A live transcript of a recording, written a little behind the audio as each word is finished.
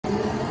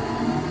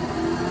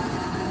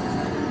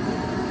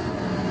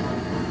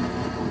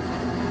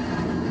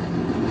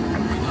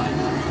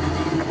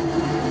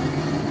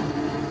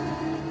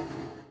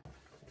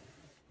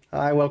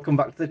Hi, welcome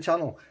back to the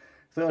channel.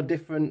 So a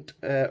different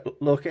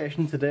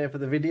location today for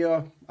the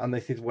video, and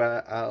this is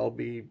where I'll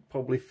be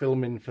probably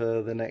filming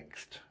for the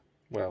next,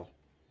 well,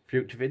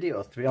 future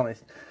videos, to be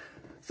honest.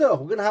 So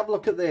we're going to have a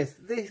look at this.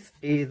 This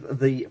is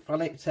the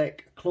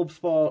Fanatec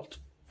Clubsport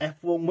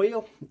F1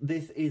 wheel.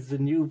 This is the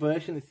new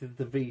version. This is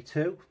the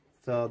V2.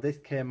 So this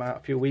came out a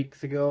few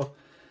weeks ago.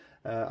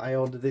 I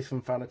ordered this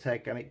from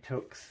Fanatec and it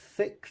took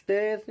 6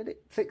 days, did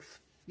it?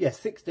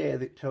 6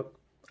 days it took,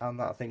 and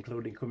that's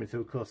including coming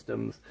through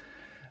customs.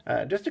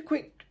 Just a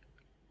quick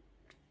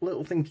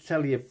little thing to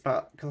tell you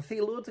about, because I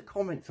see loads of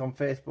comments on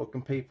Facebook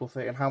and people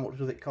saying how much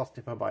does it cost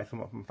if I buy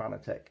something from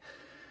Fanatec.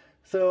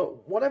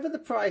 So whatever the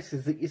price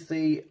is that you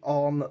see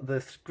on the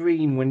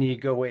screen when you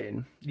go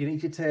in, you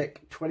need to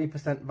take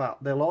 20% VAT.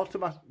 They'll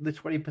automatically, the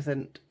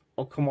 20%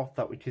 will come off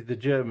that, which is the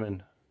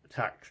German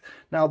tax.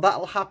 Now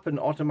that'll happen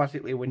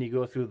automatically when you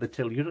go through the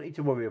till. You don't need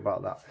to worry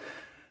about that.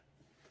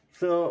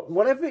 So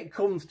whatever it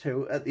comes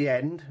to at the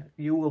end,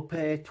 you will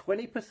pay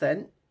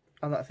 20%,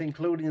 and that's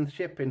including the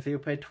shipping. So you'll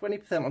pay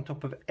 20% on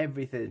top of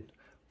everything,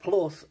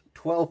 plus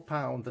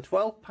 £12. The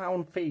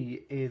 £12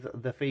 fee is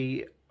the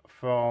fee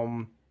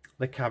from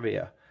the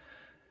carrier,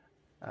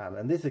 and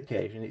on this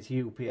occasion it's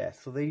UPS.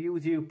 So they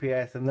use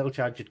UPS and they'll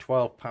charge you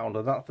 £12,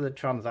 and that's for the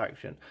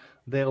transaction.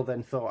 They'll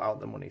then sort out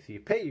the money. So you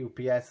pay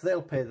UPS,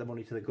 they'll pay the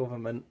money to the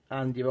government,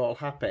 and you're all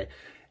happy.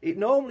 It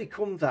normally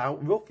comes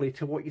out roughly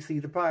to what you see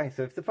the price.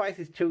 So if the price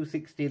is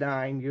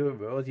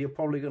 €269, you're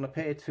probably going to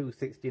pay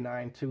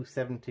 €269,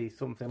 €270,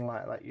 something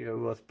like that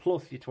euros,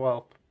 plus your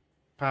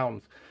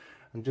 £12,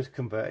 and just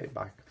convert it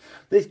back.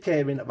 This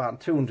came in about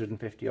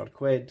 250 odd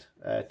quid,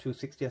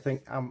 260 I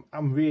think.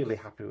 I'm really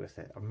happy with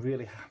it. I'm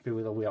really happy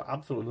with the wheel.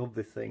 Absolutely love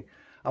this thing.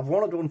 I've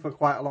wanted one for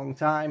quite a long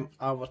time.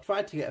 I've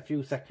tried to get a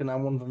few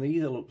second-hand ones, and they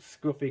either look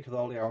scruffy because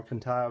all the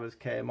Alcantaras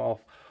came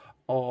off,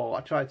 or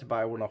I tried to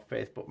buy one off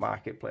Facebook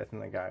Marketplace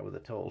and the guy with a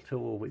total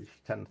tool, which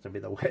tends to be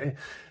the way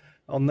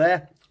on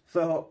there.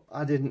 So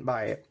I didn't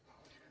buy it.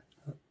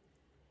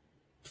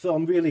 So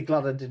I'm really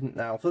glad I didn't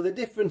now. So the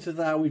differences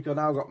are we've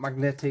now got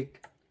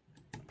magnetic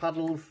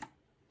paddles,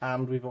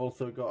 and we've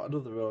also got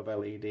another row of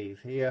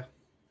LEDs here.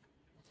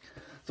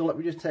 So let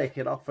me just take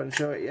it off and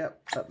show it you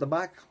at the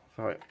back.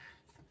 Sorry.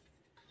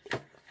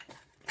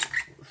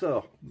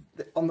 So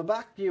on the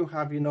back you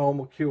have your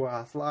normal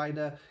QR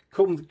slider.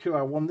 Comes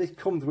QR1. This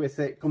comes with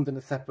it. Comes in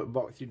a separate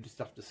box. You just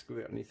have to screw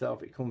it on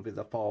yourself. It comes with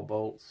the 4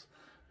 bolts.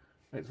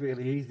 It's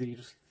really easy. You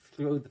just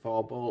screw the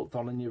 4 bolts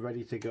on and you're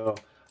ready to go.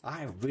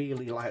 I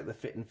really like the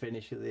fit and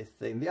finish of this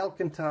thing. The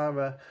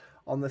Alcantara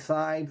on the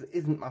sides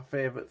isn't my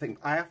favourite thing.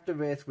 I have to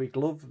race with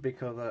gloves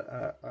because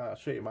I'll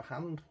show you my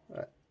hand.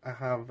 I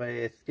have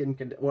a skin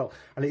condition. Well,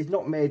 and it's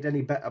not made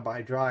any better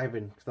by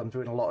driving, because I'm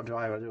doing a lot of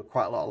driving. I do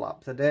quite a lot of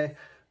laps a day,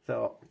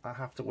 so I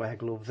have to wear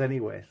gloves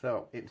anyway.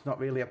 So it's not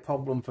really a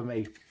problem for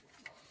me.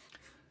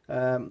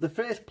 The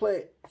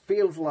faceplate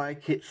feels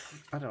like it's,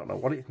 I don't know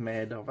what it's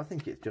made of. I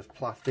think it's just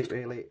plastic,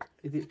 really.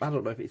 I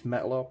don't know if it's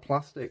metal or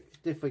plastic. It's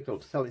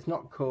difficult to tell. It's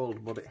not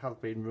cold, but it has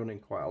been running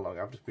quite a long.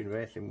 I've just been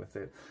racing with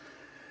it.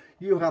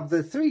 You have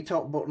the 3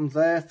 top buttons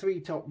there, 3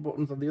 top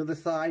buttons on the other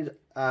side,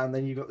 and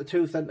then you've got the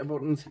 2 centre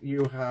buttons.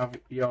 You have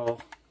your,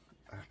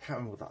 I can't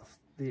remember what that's,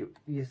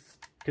 your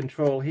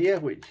control here,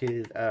 which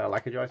is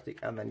like a joystick,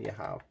 and then you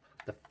have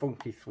the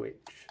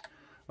FunkySwitch,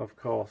 of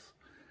course.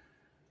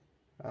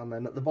 And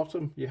then at the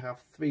bottom you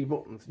have 3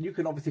 buttons. You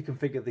can obviously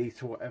configure these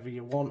to whatever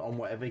you want on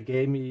whatever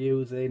game you're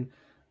using.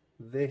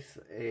 This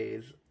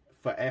is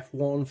for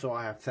F1, so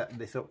I have set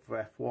this up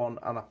for F1,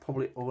 and I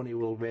probably only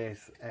will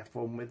race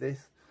F1 with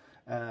this,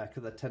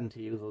 because I tend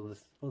to use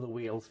other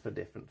wheels for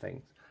different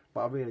things.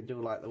 But I really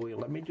do like the wheel.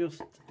 Let me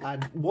just, I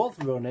was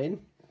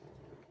running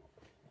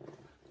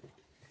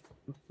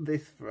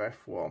this for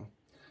F1.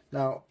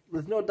 Now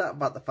there's no doubt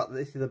about the fact that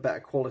this is a better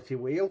quality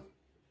wheel.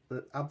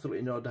 There's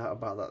absolutely no doubt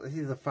about that. This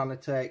is a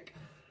Fanatec,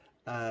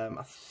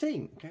 I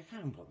think, I can't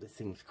remember what this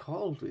thing's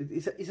called.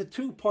 It's a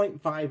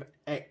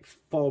 2.5X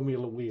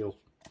formula wheel.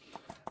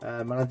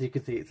 And as you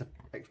can see, it's a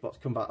Xbox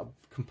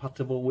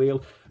compatible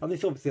wheel. And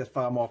this obviously has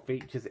far more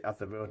features. It has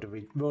the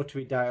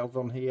rotary dials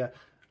on here,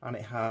 and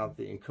it has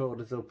the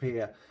encoders up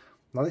here.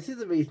 Now this is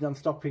the reason I'm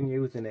stopping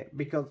using it,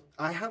 because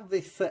I have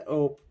this set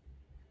up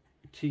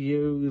to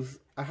use,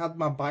 I had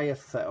my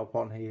bias set up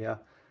on here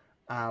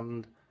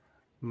and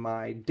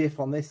my diff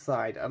on this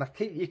side, and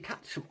you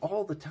catch them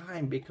all the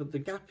time because the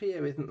gap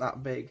here isn't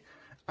that big,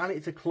 and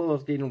it's a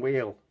closed in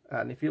wheel.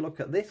 And if you look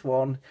at this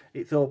one,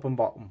 it's open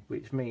bottom,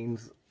 which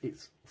means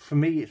for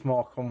me it's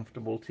more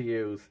comfortable to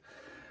use.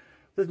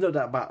 There's no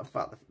doubt about the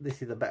fact that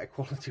this is a better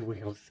quality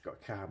wheel. It's got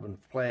a carbon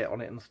plate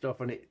on it and stuff,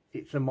 and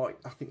it's a more,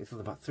 I think this is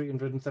about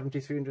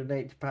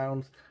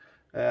 £370–380.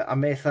 I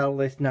may sell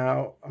this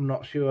now, I'm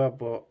not sure,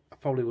 but I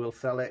probably will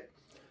sell it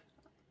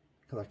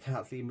because I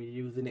can't see me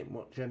using it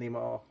much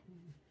anymore.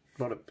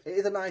 But it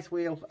is a nice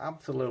wheel,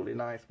 absolutely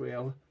nice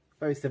wheel.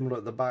 Very similar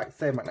at the back,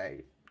 same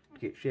magnetic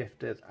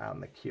shifters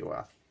and the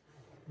QR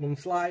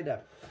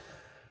slider.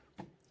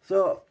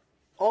 So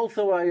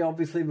Also, I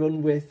obviously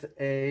run with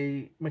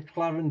a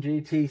McLaren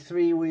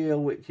GT3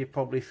 wheel, which you've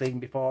probably seen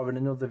before in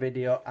another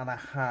video, and I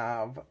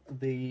have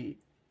the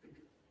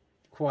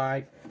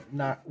very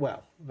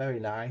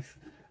nice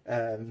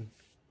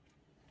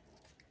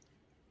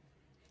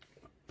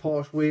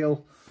Porsche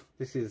wheel.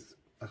 This is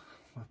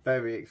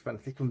very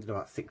expensive. It comes in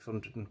about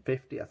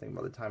 650, I think,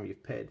 by the time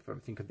you've paid for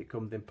everything, because it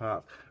comes in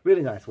parts.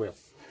 Really nice wheel.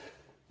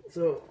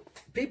 So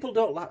people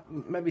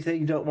don't maybe say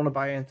you don't want to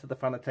buy into the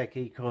Fanatec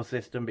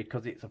ecosystem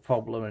because it's a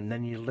problem and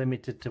then you're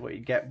limited to what you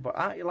get, but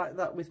aren't you like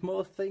that with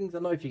most things? I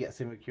know if you get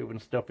SimCube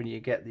and stuff and you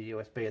get the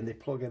USB and they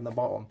plug in the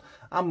bottom,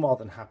 I'm more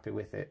than happy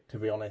with it, to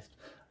be honest.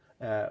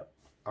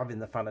 Having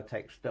the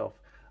Fanatec stuff,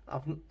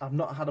 I've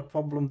not had a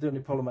problem. The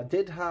only problem I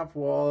did have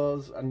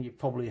was, and you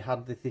probably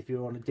had this if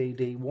you're on a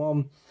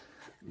DD1,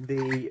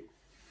 the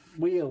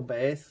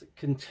wheelbase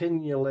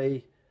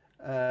continually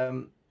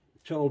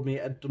told me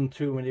it had done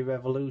too many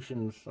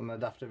revolutions and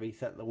I'd have to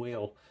reset the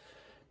wheel.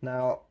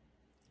 Now,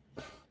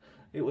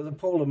 it was a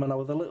problem and I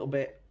was a little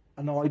bit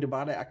annoyed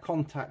about it. I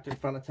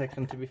contacted Fanatec,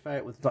 and to be fair,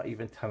 it was not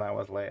even 10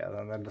 hours later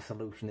and then the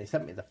solution. They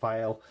sent me the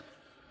file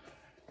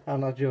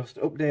and I just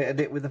updated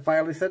it with the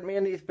file they sent me,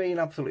 and it's been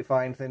absolutely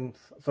fine since.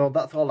 So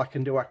that's all I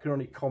can do. I can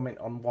only comment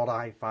on what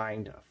I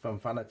find from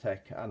Fanatec,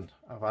 and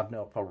I've had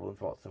no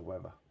problems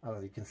whatsoever. And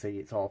as you can see,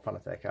 it's all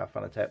Fanatec. I have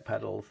Fanatec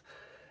pedals.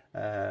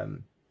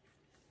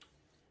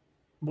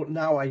 But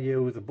now I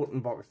use a button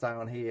box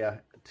down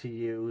here to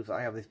use.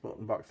 I have this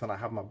button box and I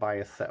have my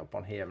bias set up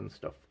on here and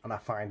stuff, and I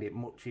find it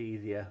much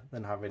easier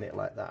than having it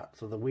like that.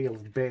 So the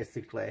wheels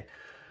basically,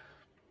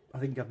 I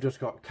think I've just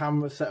got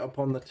camera set up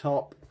on the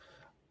top.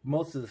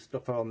 Most of the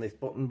stuff are on this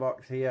button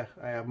box here.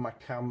 I have my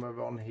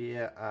camera on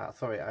here.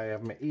 Sorry, I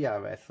have my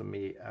ERS and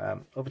my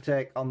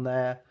overtake on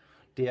there.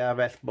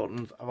 DRS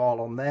buttons are all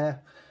on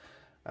there.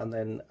 And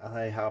then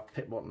I have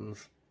pit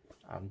buttons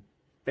and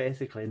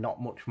basically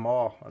not much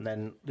more, and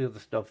then the other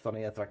stuff's on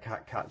here so I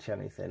can't catch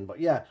anything.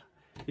 But yeah,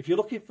 if you're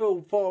looking for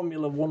a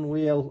Formula 1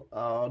 wheel,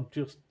 or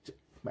just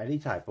any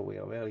type of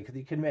wheel really, because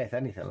you can race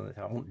anything on it.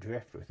 I won't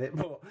drift with it,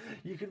 but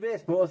you can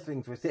race most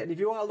things with it. And if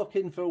you are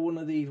looking for one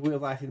of these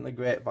wheels, I think they're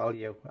great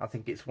value. I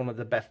think it's one of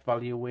the best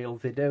value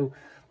wheels they do.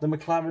 The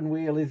McLaren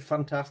wheel is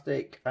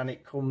fantastic, and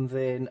it comes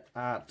in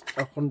at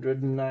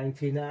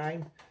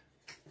 $199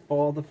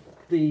 for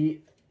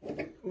the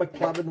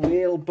McLaren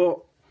wheel.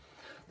 But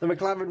the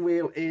McLaren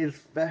wheel is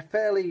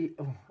fairly,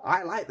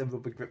 I like the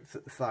rubber grips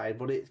at the side,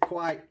 but it's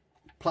quite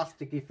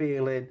plasticky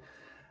feeling,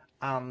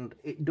 and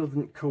it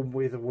doesn't come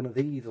with one of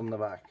these on the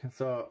back.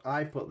 So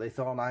I put this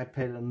on, I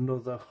paid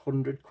another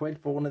 100 quid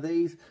for one of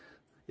these.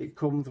 It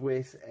comes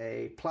with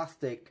a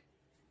plastic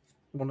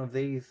one of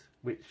these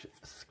which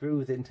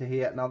screws into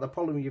here. Now the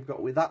problem you've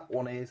got with that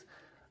one is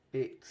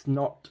it's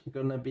not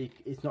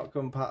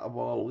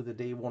compatible with the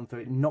D1, so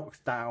it knocks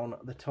down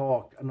the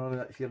torque and only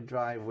lets you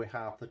drive with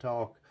half the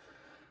torque.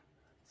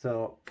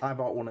 So I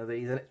bought one of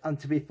these, and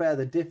to be fair,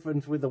 the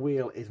difference with the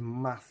wheel is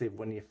massive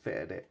when you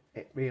fitted it.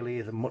 It really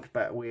is a much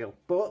better wheel.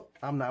 But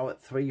I'm now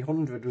at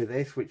 300 with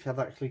this, which has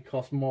actually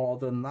cost more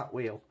than that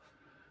wheel.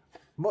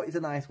 But it's a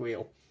nice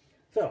wheel.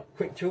 So,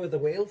 quick tour of the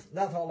wheels.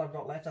 That's all I've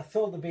got left. I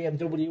sold the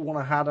BMW one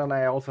I had, and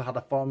I also had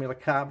a Formula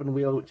Carbon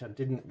wheel, which I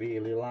didn't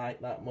really like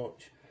that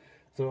much.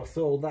 So I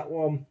sold that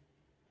one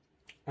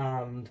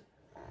and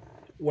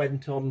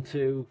went on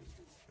to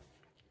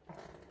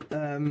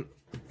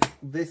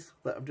this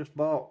that I've just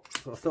bought.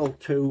 So I sold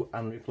two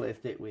and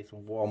replaced it with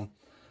one,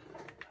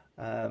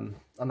 and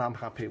I'm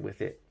happy with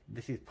it.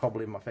 This is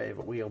probably my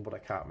favourite wheel, but I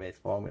can't race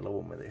Formula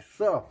 1 with this.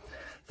 So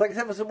thanks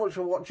ever so much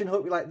for watching.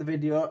 Hope you liked the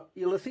video.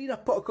 You'll have seen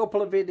I've put a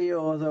couple of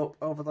videos up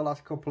over the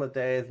last couple of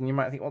days, and you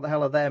might think, what the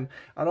hell are them?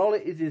 And all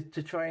it is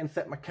to try and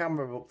set my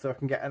camera up so I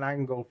can get an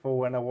angle for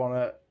when I want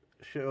to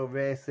show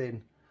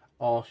racing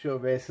or show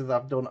races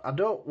I've done. I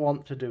don't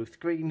want to do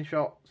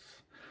screenshots.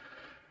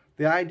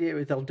 The idea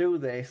is I'll do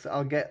this,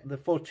 I'll get the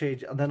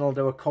footage, and then I'll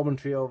do a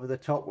commentary over the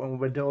top when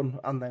we're done,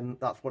 and then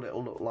that's what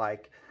it'll look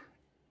like.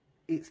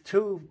 It's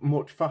too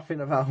much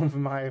faffing around,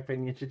 in my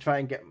opinion, to try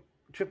and get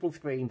triple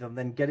screens and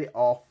then get it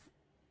off.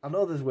 I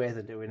know there's ways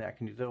of doing it. I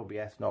can use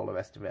OBS and all the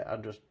rest of it. I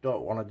just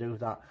don't want to do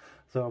that.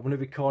 So I'm going to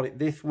record it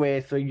this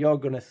way, so you're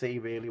going to see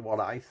really what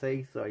I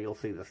see. So you'll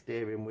see the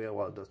steering wheel,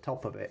 well, the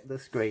top of it, the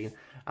screen,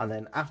 and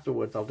then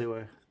afterwards I'll do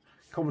a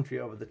commentary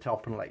over the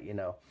top and let you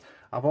know.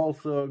 I'm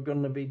also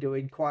going to be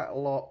doing quite a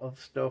lot of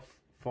stuff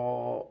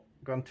for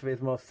Gran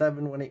Turismo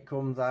 7 when it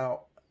comes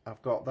out.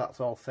 I've got that's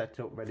all set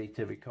up ready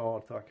to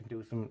record, so I can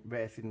do some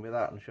racing with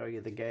that and show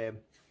you the game.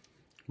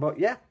 But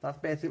yeah, that's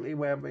basically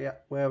where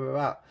we're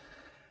at.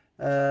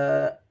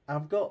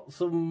 I've got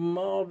some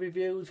more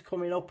reviews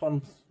coming up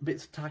on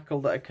bits of tackle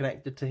that are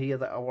connected to here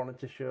that I wanted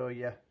to show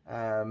you,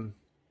 and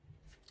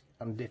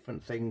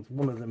different things.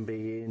 One of them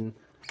being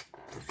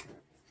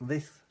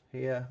this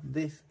here.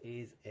 This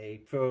is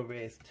a Pro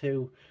Race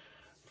 2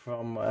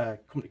 from a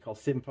company called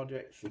Sim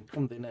Projects. It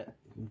comes in at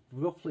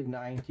roughly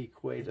 90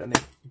 quid, and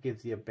it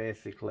gives you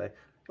basically,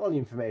 all the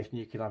information.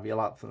 You can have your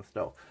laps and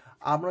stuff.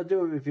 I'm going to do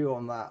a review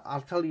on that.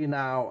 I'll tell you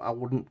now, I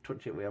wouldn't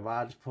touch it with a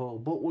barge pole,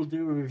 but we'll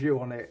do a review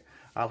on it.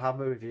 I'll have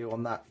a review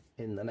on that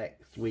in the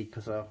next week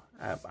or so.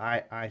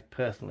 I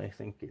personally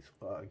think it's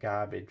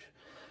garbage.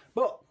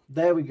 But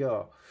there we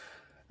go.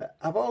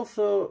 I've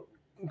also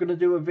going to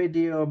do a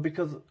video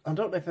because I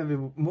don't know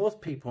if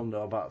most people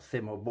know about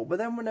Simmo, but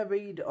then when I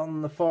read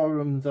on the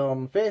forums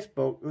on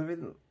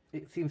Facebook,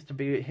 it seems to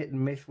be hit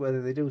and miss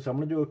whether they do. So I'm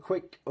going to do a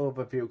quick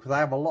overview because I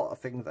have a lot of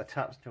things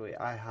attached to it.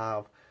 I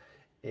have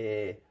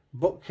a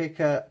butt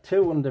kicker,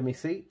 2 under my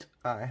seat.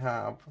 I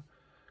have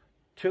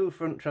 2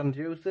 front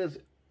transducers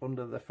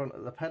under the front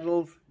of the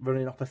pedals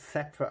running off a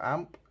separate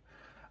amp.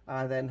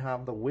 I then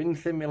have the wind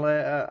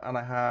simulator, and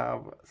I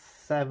have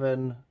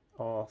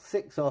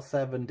 6 or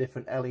 7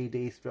 different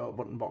LED stroke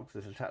button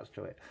boxes attached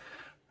to it.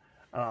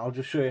 And I'll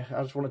just show you,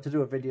 I just wanted to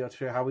do a video to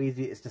show you how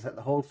easy it is to set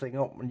the whole thing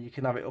up, and you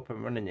can have it up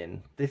and running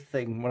in. This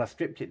thing, when I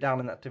stripped it down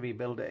and had to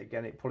rebuild it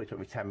again, it probably took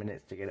me 10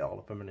 minutes to get it all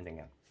up and running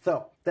again.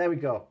 So, there we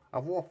go.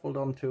 I've waffled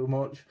on too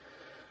much.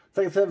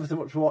 Thanks ever so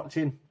much for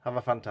watching. Have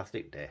a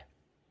fantastic day.